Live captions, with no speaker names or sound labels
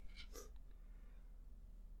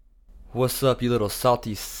What's up, you little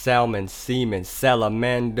salty salmon semen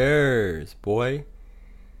salamanders, boy?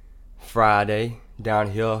 Friday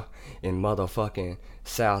down here in motherfucking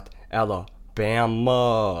South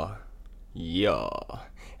Alabama. Yeah.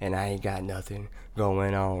 And I ain't got nothing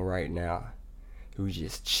going on right now. We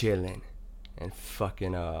just chilling and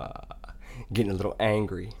fucking getting a little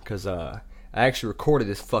angry cuz I actually recorded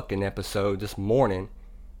this fucking episode this morning.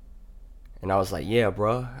 And I was like, yeah,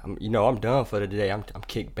 bro, I'm done for the day. I'm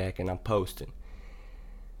kicked back and I'm posting.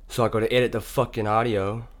 So I go to edit the fucking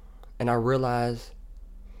audio, and I realize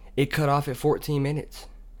it cut off at 14 minutes.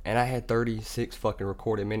 And I had 36 fucking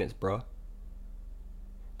recorded minutes, bro.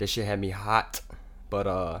 That shit had me hot.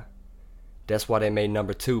 But that's why they made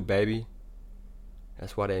number 2, baby.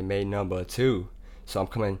 That's why they made number 2. So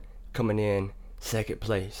I'm coming in second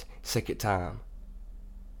place, second time.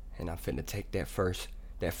 And I'm finna take that first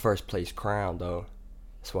place crown, though.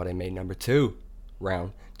 That's why they made number 2.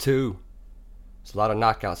 Round 2. There's a lot of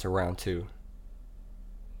knockouts in round 2.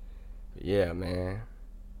 But yeah, man.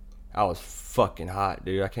 I was fucking hot,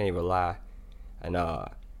 dude. I can't even lie. And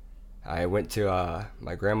I went to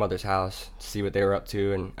my grandmother's house to see what they were up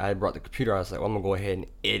to, and I had brought the computer. I was like, well, I'm gonna go ahead and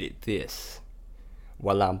edit this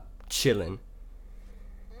while I'm chilling.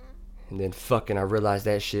 And then fucking I realized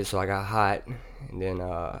that shit, so I got hot. And then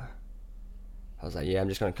I was like, yeah, I'm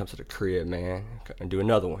just going to come to the crib, man, and do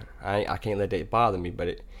another one. I can't let that bother me,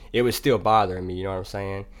 but it was still bothering me, you know what I'm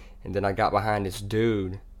saying? And then I got behind this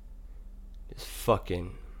dude, this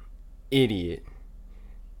fucking idiot.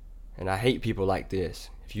 And I hate people like this.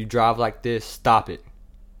 If you drive like this, stop it.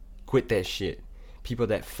 Quit that shit. People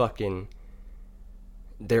that fucking,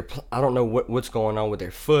 I don't know what's going on with their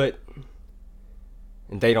foot,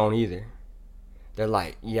 and they don't either. They're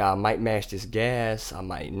like, yeah, I might mash this gas, I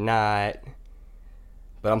might not.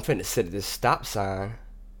 But I'm finna sit at this stop sign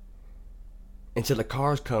until the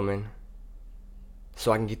car's coming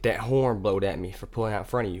so I can get that horn blowed at me for pulling out in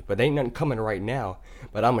front of you. But there ain't nothing coming right now.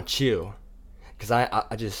 But I'ma chill. Because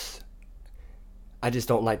I just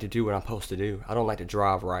don't like to do what I'm supposed to do. I don't like to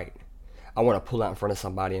drive right. I want to pull out in front of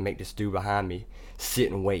somebody and make this dude behind me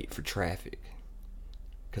sit and wait for traffic.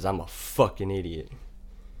 Because I'm a fucking idiot.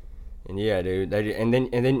 And yeah, dude. And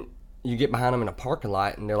then you get behind them in a parking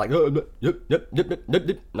lot and they're like, oh, yep.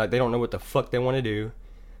 Like they don't know what the fuck they want to do.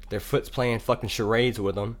 Their foot's playing fucking charades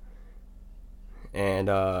with them. And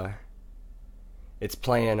it's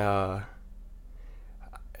playing I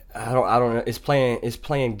don't know. It's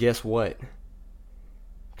playing guess what?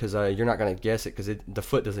 Cuz you're not going to guess it cuz the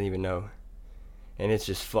foot doesn't even know. And it's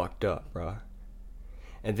just fucked up, bro.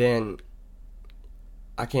 And then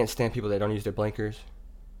I can't stand people that don't use their blinkers.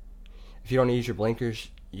 If you don't use your blinkers,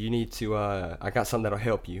 you need to, I got something that'll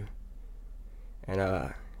help you.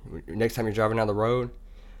 And next time you're driving down the road,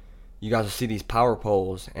 you guys will see these power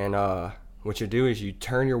poles. And what you do is you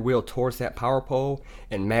turn your wheel towards that power pole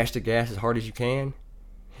and mash the gas as hard as you can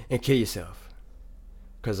and kill yourself.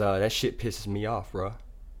 Because that shit pisses me off, bro.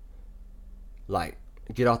 Like,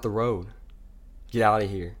 get off the road. Get out of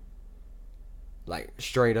here. Like,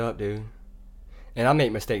 straight up, dude. And I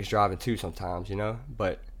make mistakes driving too sometimes, you know?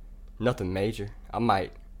 But nothing major. I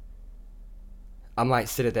might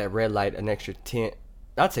sit at that red light an extra 10,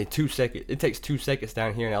 I'd say 2 seconds. It takes 2 seconds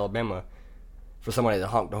down here in Alabama for somebody to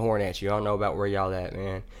honk the horn at you. I don't know about where y'all at,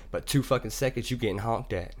 man. But 2 fucking seconds, you getting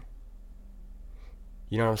honked at.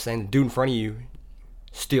 You know what I'm saying? The dude in front of you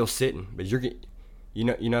still sitting, but you're getting,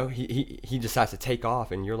 he decides to take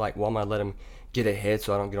off, and you're like, well, I'm gonna let him get ahead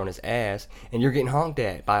so I don't get on his ass, and you're getting honked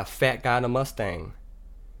at by a fat guy in a Mustang.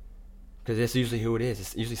 Because that's usually who it is.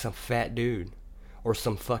 It's usually some fat dude or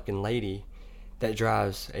some fucking lady that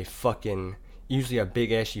drives a fucking, usually a big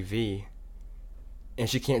SUV, and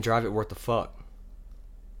she can't drive it worth the fuck.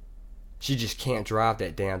 She just can't drive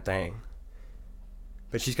that damn thing.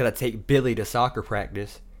 But she's got to take Billy to soccer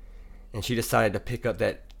practice, and she decided to pick up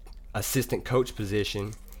that assistant coach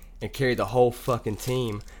position and carry the whole fucking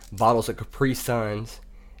team, bottles of Capri Suns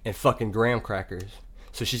and fucking graham crackers.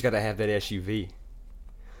 So she's got to have that SUV.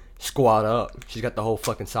 Squad up. She's got the whole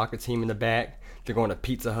fucking soccer team in the back. They're going to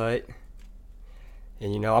Pizza Hut.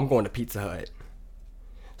 And I'm going to Pizza Hut.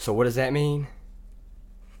 So what does that mean?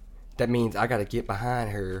 That means I gotta get behind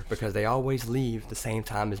her because they always leave the same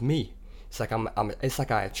time as me. It's like it's like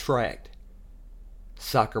I attract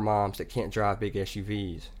soccer moms that can't drive big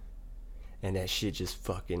SUVs. And that shit just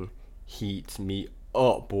fucking heats me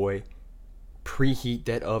up, boy. Preheat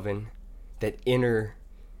that oven. I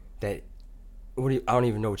don't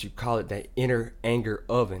even know what you call it, that inner anger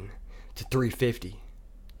oven to 350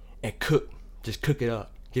 and cook. Just cook it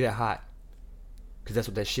up. Get it hot. Because that's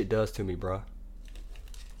what that shit does to me, bro.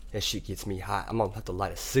 That shit gets me hot. I'm gonna have to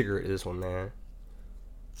light a cigarette this one, man.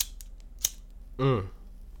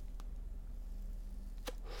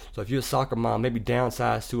 So if you're a soccer mom, maybe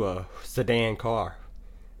downsize to a sedan car.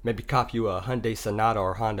 Maybe cop you a Hyundai Sonata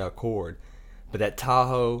or Honda Accord. But that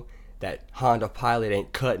Tahoe, that Honda Pilot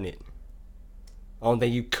ain't cutting it. Only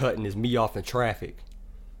thing you cutting is me off in traffic.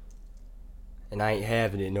 And I ain't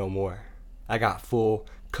having it no more. I got full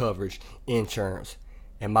coverage, insurance,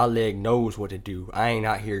 and my leg knows what to do. I ain't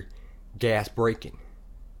out here gas braking.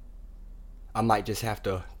 I might just have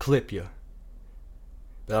to clip you.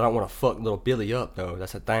 But I don't want to fuck little Billy up though.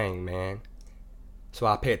 That's a thing, man. So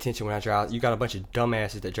I pay attention when I drive. You got a bunch of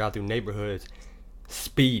dumbasses that drive through neighborhoods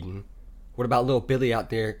speeding. What about little Billy out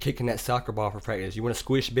there kicking that soccer ball for practice? You want to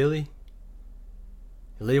squish Billy?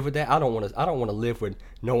 Live with that? I don't want to live with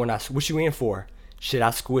no one. What you in for? Shit,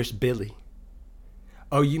 I squished Billy.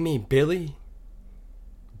 Oh, you mean Billy?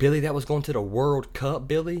 Billy that was going to the World Cup,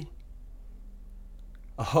 Billy?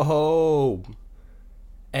 Oh.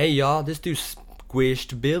 Hey, y'all, this dude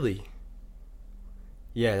squished Billy.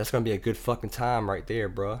 Yeah, that's going to be a good fucking time right there,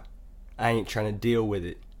 bruh. I ain't trying to deal with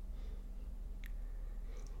it.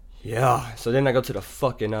 Yeah, so then I go to the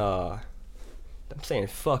fucking, I'm saying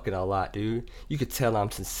fucking a lot, dude. You could tell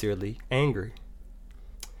I'm sincerely angry.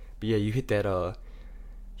 But yeah, you hit that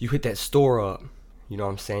store up. You know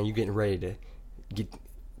what I'm saying? You getting ready to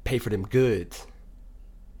pay for them goods.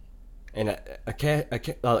 And a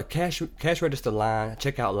cash register line, a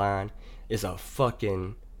checkout line is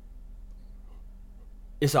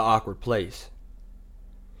it's an awkward place.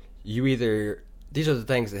 These are the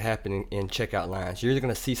things that happen in checkout lines. You're either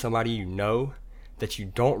going to see somebody you know that you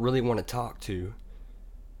don't really want to talk to.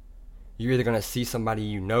 You're either going to see somebody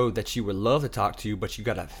you know that you would love to talk to, but you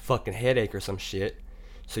got a fucking headache or some shit,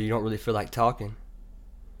 so you don't really feel like talking.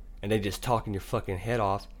 And they just talking your fucking head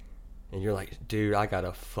off, and you're like, dude, I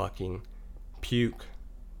gotta fucking puke.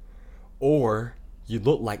 Or you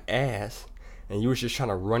look like ass, and you was just trying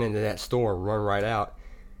to run into that store and run right out,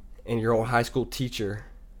 and your old high school teacher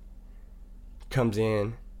comes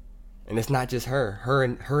in, and it's not just her. Her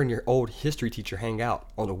and your old history teacher hang out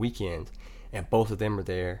on the weekends, and both of them are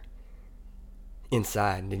there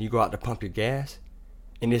inside. And then you go out to pump your gas,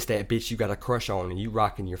 and it's that bitch you got a crush on, and you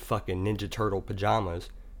rocking your fucking Ninja Turtle pajamas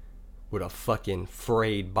with a fucking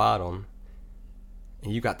frayed bottom,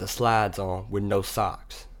 and you got the slides on with no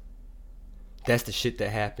socks. That's the shit that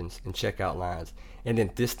happens in checkout lines. And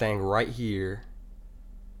then this thing right here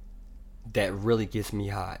that really gets me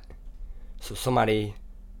hot. So somebody,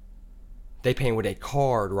 they paying with a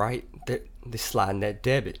card, right? They sliding that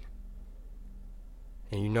debit.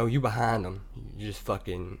 And you know you behind them. You just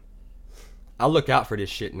fucking... I look out for this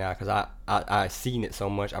shit now because I seen it so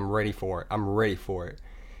much. I'm ready for it.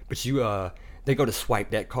 But they go to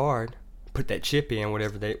swipe that card, put that chip in,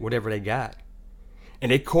 whatever they got.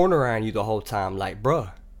 And they corner on you the whole time like,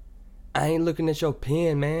 bruh, I ain't looking at your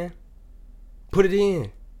pen, man. Put it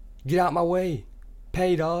in. Get out my way.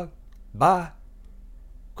 Pay, dog. Bye.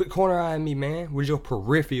 Quit corner eyeing me, man, with your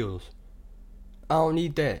peripherals. I don't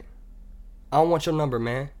need that. I don't want your number,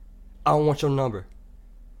 man. I don't want your number.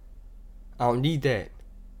 I don't need that.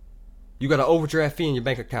 You got an overdraft fee in your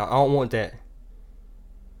bank account. I don't want that.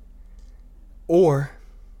 Or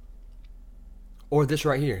this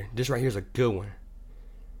right here. This right here is a good one.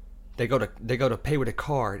 They go to pay with a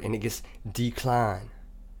card and it gets declined.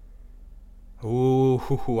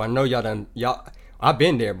 Ooh, I know y'all. I've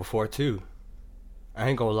been there before too. I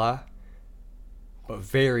ain't gonna lie. But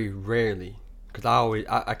very rarely, cause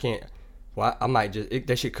I can't. Well, I might just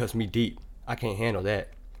that shit cuts me deep. I can't handle that.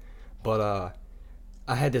 But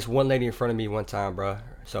I had this one lady in front of me one time, bruh.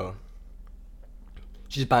 So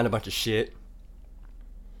she's buying a bunch of shit.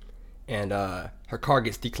 And her card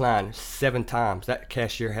gets declined 7 times. That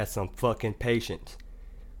cashier has some fucking patience.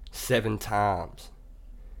 7 times.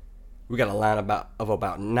 We got a line of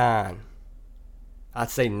about 9. I'd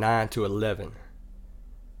say 9 to 11.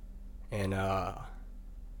 And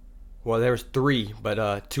well, there was 3,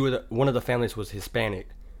 but one of the families was Hispanic,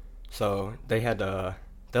 so they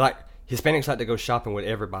like Hispanics like to go shopping with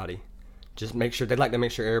everybody. Just make sure they like to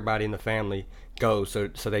make sure everybody in the family goes,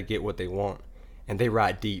 so they get what they want, and they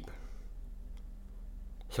ride deep.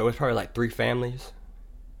 So it's probably like 3 families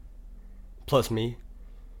plus me.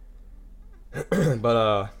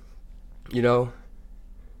 But you know,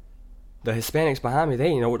 the Hispanics behind me, they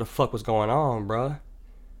didn't know what the fuck was going on, bruh.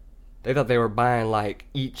 They thought they were buying like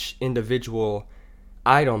each individual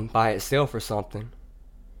item by itself or something,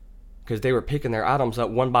 because they were picking their items up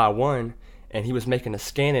one by one, and he was making a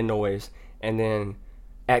scanning noise and then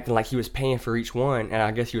acting like he was paying for each one. And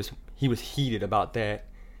I guess he was heated about that,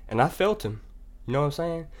 and I felt him. You know what I'm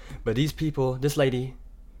saying? But these people, this lady,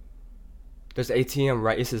 there's an ATM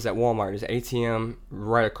right. This is at Walmart. There's an ATM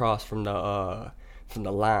right across from the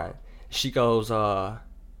line. She goes, oh,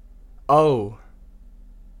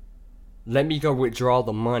 let me go withdraw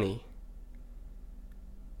the money.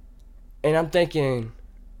 And I'm thinking,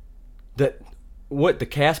 that what, the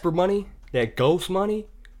Casper money, that ghost money,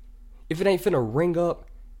 if it ain't finna ring up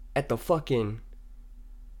at the fucking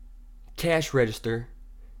cash register,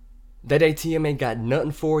 that ATM ain't got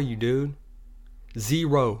nothing for you, dude.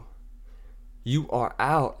 Zero. You are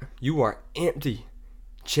out. You are empty.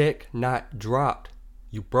 Check not dropped.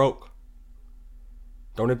 You broke.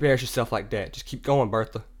 Don't embarrass yourself like that. Just keep going,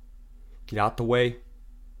 Bertha. Get out the way.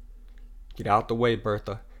 Get out the way,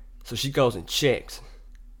 Bertha. So she goes and checks.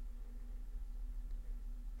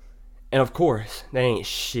 And of course, there ain't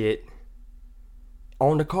shit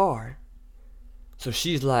on the card. So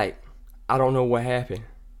she's like, I don't know what happened.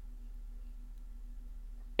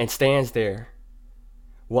 And stands there.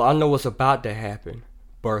 Well, I know what's about to happen,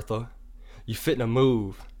 Bertha. You fitting to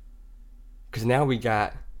move. Because now we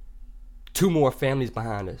got 2 more families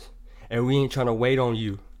behind us. And we ain't trying to wait on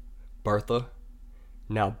you, Bertha.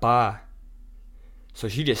 Now bye. So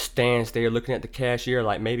she just stands there looking at the cashier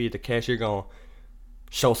like maybe the cashier gonna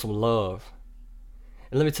show some love.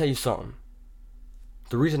 And let me tell you something.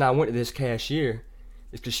 The reason I went to this cashier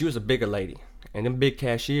is because she was a bigger lady. And them big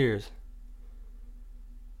cashiers,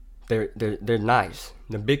 they're nice.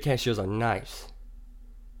 The big cashiers are nice.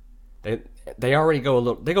 They already go a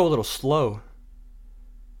little slow,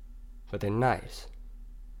 but they're nice.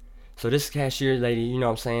 So this cashier lady, you know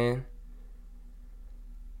what I'm saying?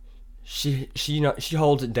 She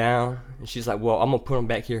holds it down and she's like, well, I'm gonna put them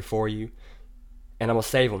back here for you, and I'm gonna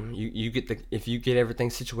save them. If you get everything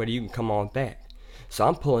situated, you can come on back. So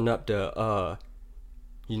I'm pulling up the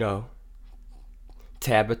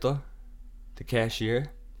Tabitha, the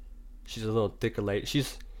cashier. She's a little thicker lady.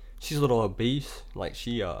 She's a little obese. Like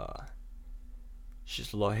she's a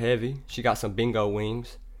little heavy. She got some bingo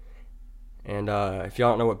wings. And if y'all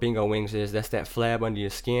don't know what bingo wings is, that's that flab under your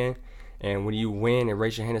skin. And when you win and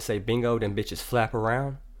raise your hand and say bingo, then bitches flap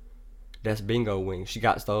around. That's bingo wings. She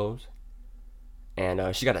got those.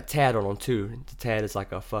 And she got a tad on them too. The tad is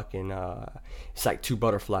like a fucking, it's like 2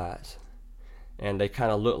 butterflies. And they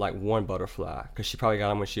kind of look like 1 butterfly. Because she probably got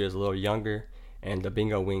them when she was a little younger. And the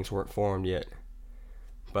bingo wings weren't formed yet.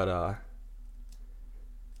 But,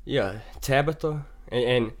 yeah, Tabitha.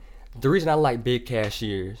 And the reason I like big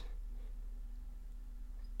cashiers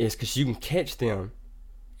is because you can catch them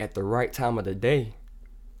at the right time of the day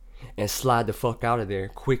and slide the fuck out of there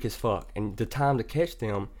quick as fuck. And the time to catch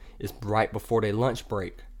them is right before their lunch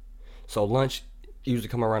break. So lunch usually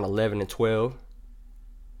come around 11 and 12.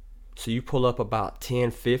 So you pull up about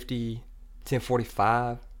 10:50,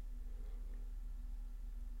 10:45.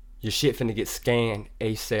 Your shit finna get scanned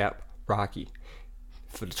ASAP, Rocky.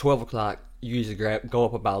 For the 12 o'clock, you usually go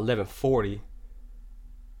up about 11:40.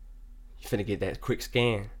 You finna get that quick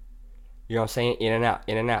scan. You know what I'm saying? In and out,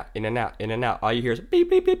 in and out, in and out, in and out. All you hear is beep,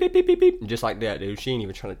 beep, beep, beep, beep, beep, beep. Just like that, dude. She ain't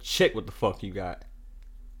even trying to check what the fuck you got.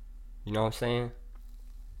 You know what I'm saying?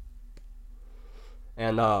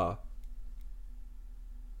 And,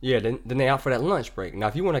 yeah, then they out for that lunch break. Now,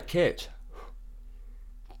 if you want to catch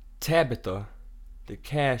Tabitha, the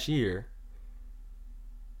cashier,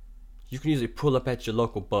 you can usually pull up at your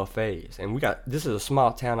local buffets. And this is a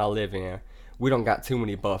small town I live in. We don't got too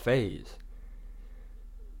many buffets.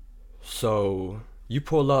 So you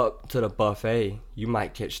pull up to the buffet, you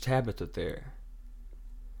might catch Tabitha there.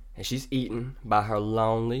 And she's eating by her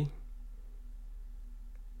lonely.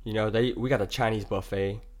 You know, we got a Chinese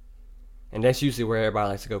buffet. And that's usually where everybody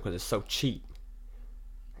likes to go because it's so cheap.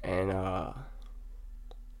 And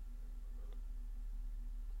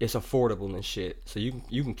it's affordable and shit. So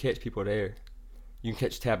you can catch people there. You can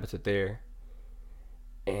catch Tabitha there.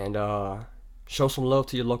 And show some love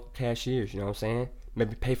to your local cashiers, you know what I'm saying?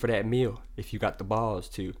 Maybe pay for that meal if you got the balls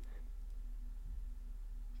to.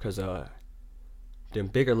 Because them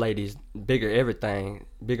bigger ladies, bigger everything,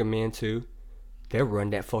 bigger men too, they'll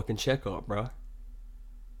run that fucking check up, bro.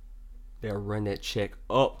 They'll run that check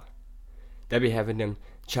up. They'll be having them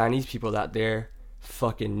Chinese people out there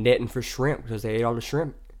fucking netting for shrimp because they ate all the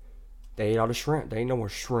shrimp. They ain't no more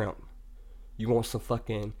shrimp. You want some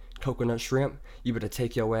fucking coconut shrimp? You better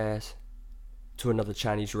take your ass to another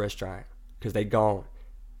Chinese restaurant. Because they gone.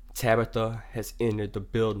 Tabitha has entered the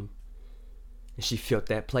building. And she filled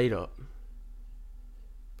that plate up.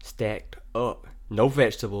 Stacked up. No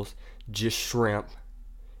vegetables. Just shrimp.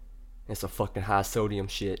 And some fucking high sodium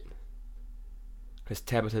shit. Because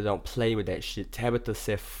Tabitha don't play with that shit. Tabitha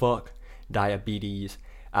said fuck diabetes.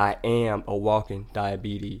 I am a walking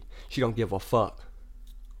diabetes. She don't give a fuck.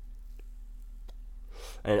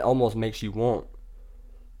 And it almost makes you want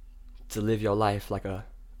to live your life like a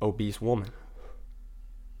obese woman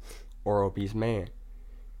or obese man.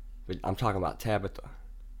 But I'm talking about Tabitha.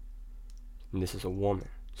 And this is a woman.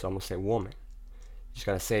 So I'm going to say woman. You just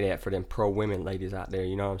got to say that for them pro-women ladies out there.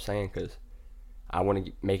 You know what I'm saying? Because I want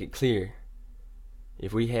to make it clear.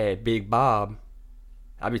 If we had Big Bob,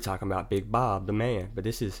 I'd be talking about Big Bob, the man. But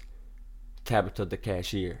this is Tabitha the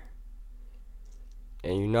cashier.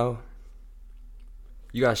 And you know,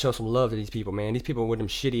 you gotta show some love to these people, man. These people with them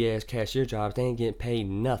shitty ass cashier jobs, they ain't getting paid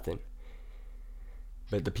nothing.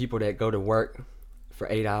 But the people that go to work for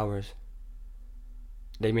 8 hours,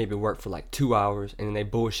 they maybe work for like 2 hours, and then they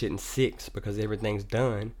bullshitting 6 because everything's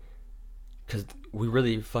done. Because we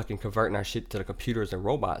really fucking converting our shit to the computers and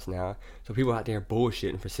robots now. So people out there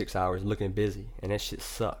bullshitting for 6 hours looking busy. And that shit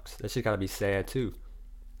sucks. That shit gotta be sad too.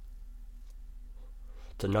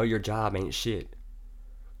 To know your job ain't shit.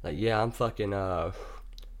 Like, yeah, I'm fucking, you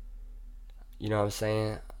know what I'm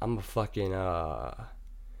saying? I'm a fucking,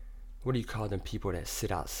 what do you call them people that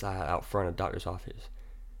sit outside, out front of the doctor's office?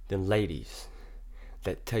 Them ladies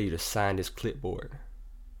that tell you to sign this clipboard.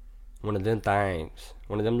 One of them things.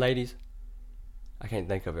 One of them ladies. I can't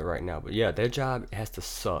think of it right now. But yeah, their job has to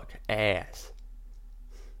suck ass.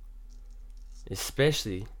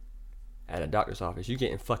 Especially at a doctor's office. You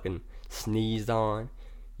getting fucking sneezed on.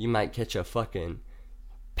 You might catch a fucking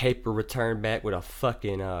paper return back with a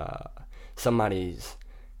fucking, somebody's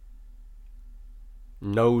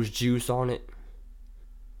nose juice on it.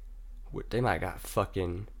 They might got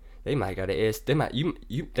fucking, they might got a they might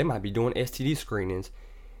they might be doing STD screenings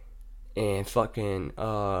and fucking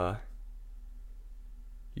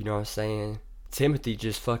you know what I'm saying? Timothy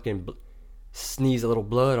just fucking sneezed a little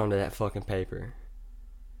blood onto that fucking paper,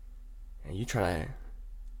 and you trying to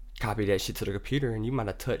copy that shit to the computer, and you might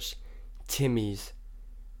have touched Timmy's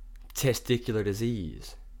testicular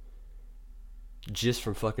disease just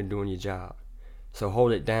from fucking doing your job. So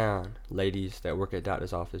hold it down, ladies that work at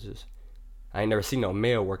doctor's offices. I ain't never seen no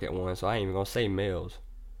male work at one, so I ain't even gonna say males.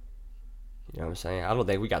 You know what I'm saying? I don't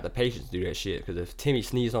think we got the patience to do that shit, because if Timmy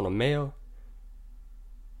sneezed on a male,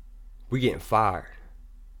 we getting fired.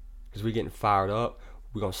 Because we getting fired up.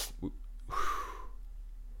 I'm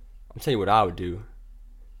telling you what I would do.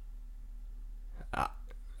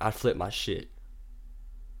 I'd flip my shit.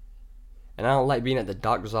 And I don't like being at the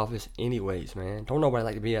doctor's office anyways, man. Don't nobody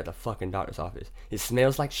like to be at the fucking doctor's office. It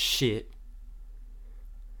smells like shit.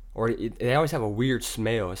 Or they always have a weird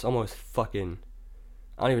smell. It's almost fucking,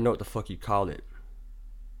 I don't even know what the fuck you call it.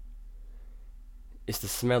 It's the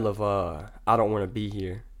smell of, I don't want to be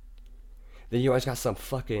here. Then you always got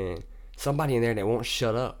somebody in there that won't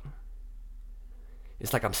shut up.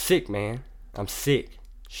 It's like, I'm sick, man. I'm sick.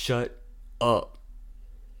 Shut up.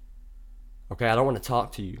 Okay, I don't want to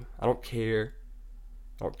talk to you. I don't care.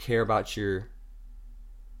 I don't care about your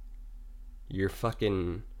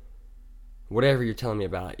fucking whatever you're telling me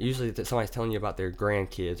about. Usually somebody's telling you about their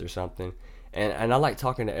grandkids or something. And I like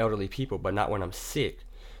talking to elderly people, but not when I'm sick.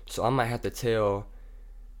 So I might have to tell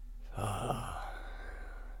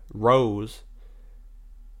Rose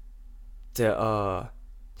to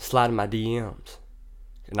slide in my DMs.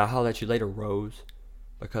 And I'll holler at you later, Rose,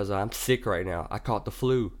 because I'm sick right now. I caught the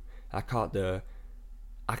flu. I caught the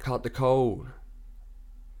cold.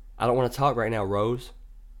 I don't want to talk right now, Rose.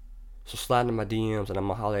 So slide into my DMs and I'm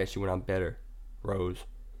gonna holler at you when I'm better, Rose.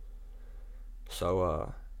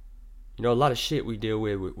 So you know, a lot of shit we deal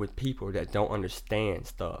with people that don't understand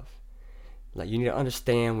stuff. Like, you need to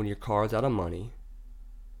understand when your car's out of money.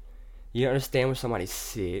 You need to understand when somebody's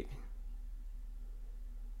sick.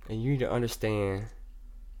 And you need to understand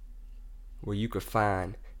where you could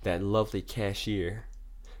find that lovely cashier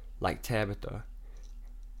like Tabitha,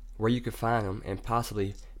 where you could find them and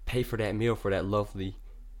possibly pay for that meal for that lovely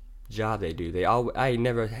job they do. You know what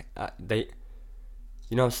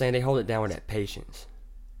I'm saying? They hold it down with that patience.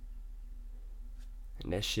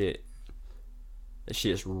 And that shit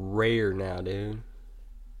is rare now, dude.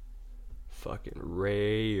 Fucking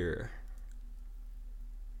rare.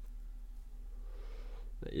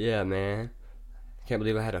 But yeah, man. I can't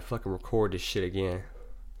believe I had to fucking record this shit again.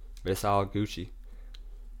 But it's all Gucci.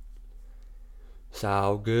 It's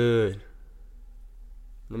all good.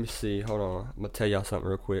 Let me see. Hold on. I'm gonna tell y'all something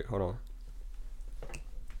real quick. Hold on.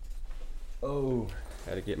 Oh,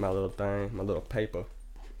 had to get my little thing, my little paper.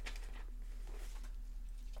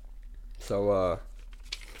 So,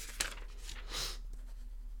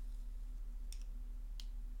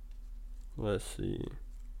 let's see.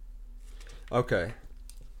 Okay.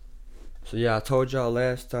 So yeah, I told y'all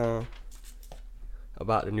last time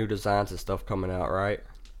about the new designs and stuff coming out, right?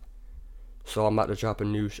 So I'm about to drop a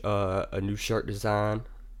new shirt design.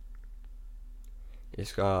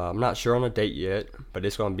 It's I'm not sure on a date yet, but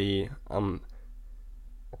it's gonna be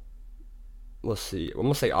let's see, I'm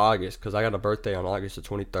gonna say August because I got a birthday on August the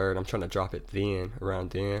 23rd. I'm trying to drop it then,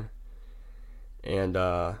 around then, and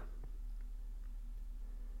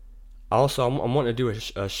also I'm wanting to do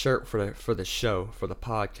a shirt for the show, for the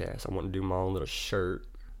podcast. I want to do my own little shirt,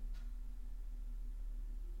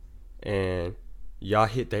 and y'all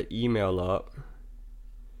hit that email up.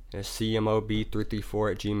 It's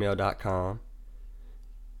cmob334@gmail.com,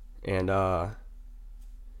 and y'all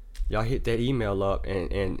hit that email up,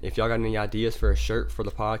 and if y'all got any ideas for a shirt for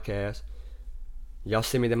the podcast, y'all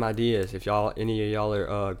send me them ideas. If any of y'all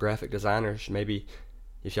are graphic designers, maybe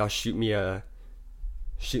if y'all shoot me a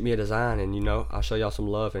design, and I'll show y'all some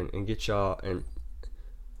love and get y'all, and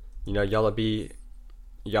y'all'll be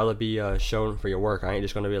shown for your work. I ain't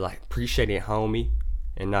just gonna be like, appreciate it, homie,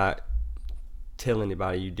 and not tell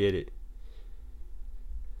anybody you did it.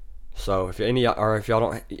 So if y'all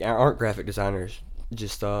aren't graphic designers,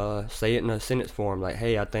 just say it in a sentence form, like,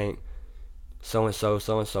 hey, I think so and so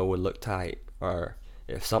would look tight, or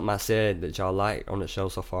if something I said that y'all like on the show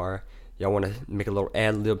so far, y'all want to make a little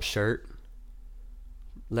ad lib shirt,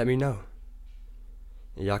 let me know.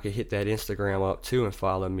 And y'all can hit that Instagram up too and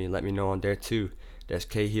follow me. Let me know on there too. That's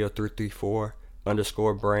khill334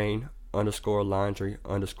 _brain _laundry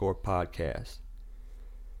 _podcast.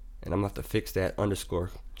 And I'm gonna have to fix that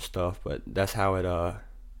underscore stuff, but that's how I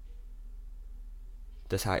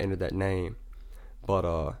entered that name.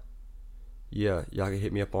 But yeah, y'all can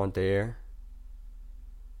hit me up on there.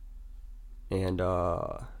 And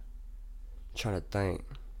trying to think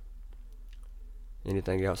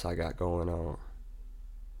anything else I got going on.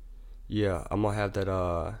 Yeah, I'm gonna have that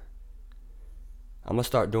I'm gonna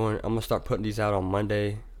start putting these out on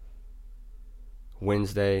Monday,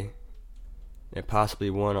 Wednesday, and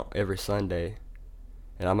possibly one every Sunday.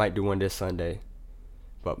 And I might do one this Sunday,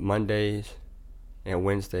 but Mondays and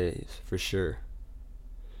Wednesdays for sure.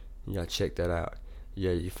 Y'all check that out.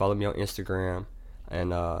 Yeah, you follow me on Instagram,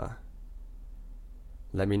 and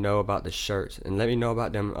let me know about the shirts, and let me know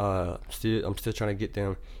about them. I'm still trying to get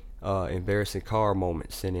them embarrassing car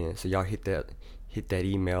moments sent in. So y'all hit that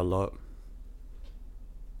email up.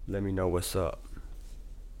 Let me know what's up.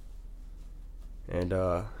 And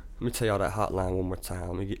let me tell y'all that hotline one more time.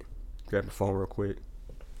 Let me grab the phone real quick.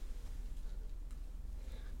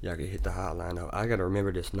 Y'all can hit the hotline up. I gotta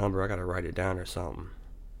remember this number. I gotta write it down or something.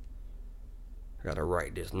 I gotta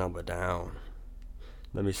write this number down.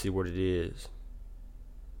 Let me see what it is.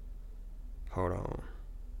 Hold on.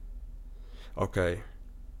 Okay.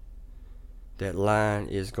 That line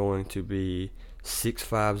is going to be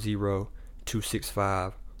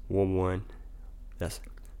 650-265-11. That's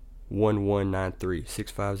 1193.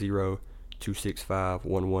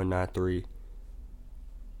 650-265-1193.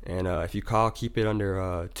 And if you call, keep it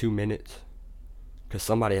under 2 minutes, because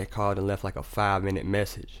somebody had called and left like a 5-minute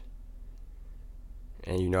message.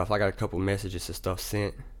 And if I got a couple messages and stuff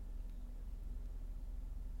sent,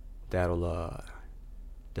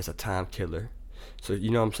 that's a time killer. So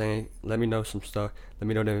what I'm saying, let me know some stuff. Let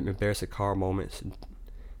me know the embarrassing car moments,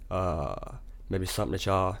 maybe something that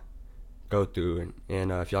y'all go through,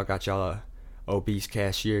 and if y'all got y'all a obese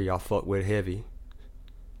cashier y'all fuck with heavy,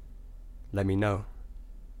 let me know.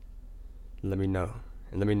 And let me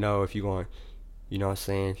know if you're going,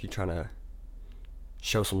 if you're trying to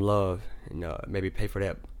show some love, and maybe pay for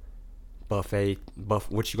that buffet.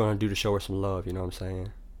 What you gonna do to show her some love? You know what I'm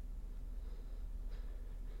saying?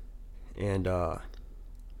 And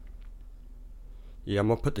yeah, I'm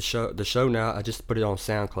gonna put the show now. I just put it on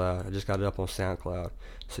SoundCloud. I just got it up on SoundCloud,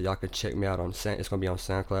 so y'all can check me out on it's gonna be on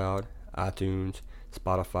SoundCloud, iTunes,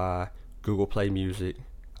 Spotify, Google Play Music.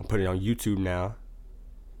 I'm putting it on YouTube now.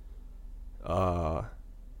 And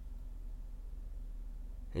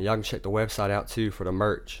y'all can check the website out too for the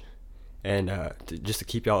merch, and just to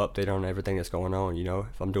keep y'all updated on everything that's going on.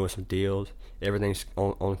 If I'm doing some deals, everything's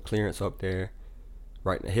on clearance up there,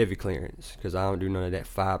 right? Heavy clearance, because I don't do none of that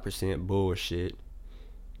 5% bullshit.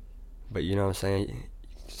 But you know what I'm saying,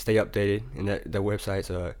 stay updated, and that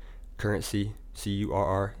website's currency,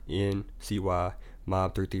 CURRNCY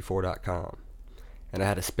mob334.com. And I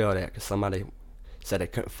had to spell that because somebody said they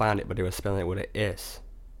couldn't find it, but they were spelling it with an S.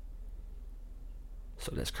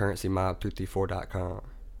 So that's currencymob334.com.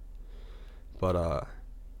 But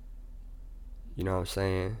you know what I'm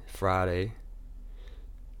saying, Friday. You know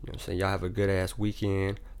what I'm saying, y'all have a good ass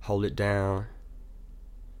weekend. Hold it down.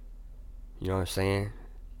 You know what I'm saying?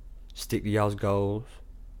 Stick to y'all's goals,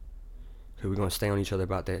 because we're gonna stay on each other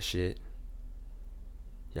about that shit.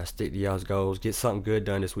 Y'all stick to y'all's goals. Get something good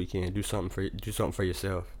done this weekend. Do something for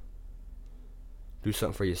yourself. Do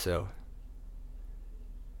something for yourself.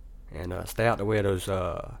 And stay out the way of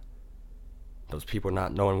those people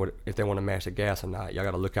not knowing if they want to match the gas or not. Y'all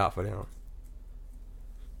gotta look out for them.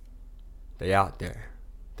 They out there.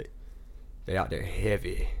 They out there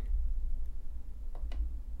heavy.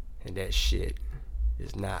 And that shit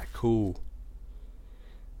is not cool.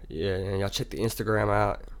 Yeah, and y'all check the Instagram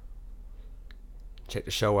out. Check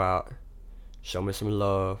the show out. Show me some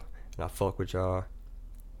love. And I fuck with y'all.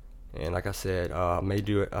 And like I said, I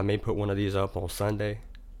may put one of these up on Sunday.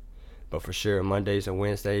 But for sure, Mondays and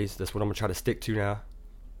Wednesdays, that's what I'm gonna try to stick to now.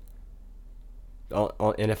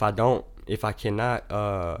 And if I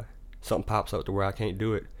cannot, something pops up to where I can't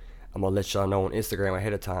do it, I'm gonna let y'all know on Instagram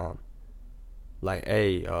ahead of time. Like,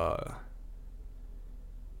 hey,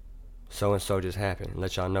 so and so just happened.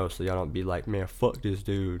 Let y'all know so y'all don't be like, man, fuck this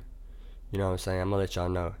dude. You know what I'm saying? I'm gonna let y'all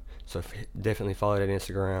know. So definitely follow that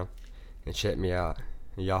Instagram and check me out.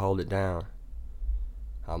 And y'all hold it down.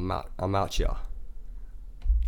 I'm out, y'all.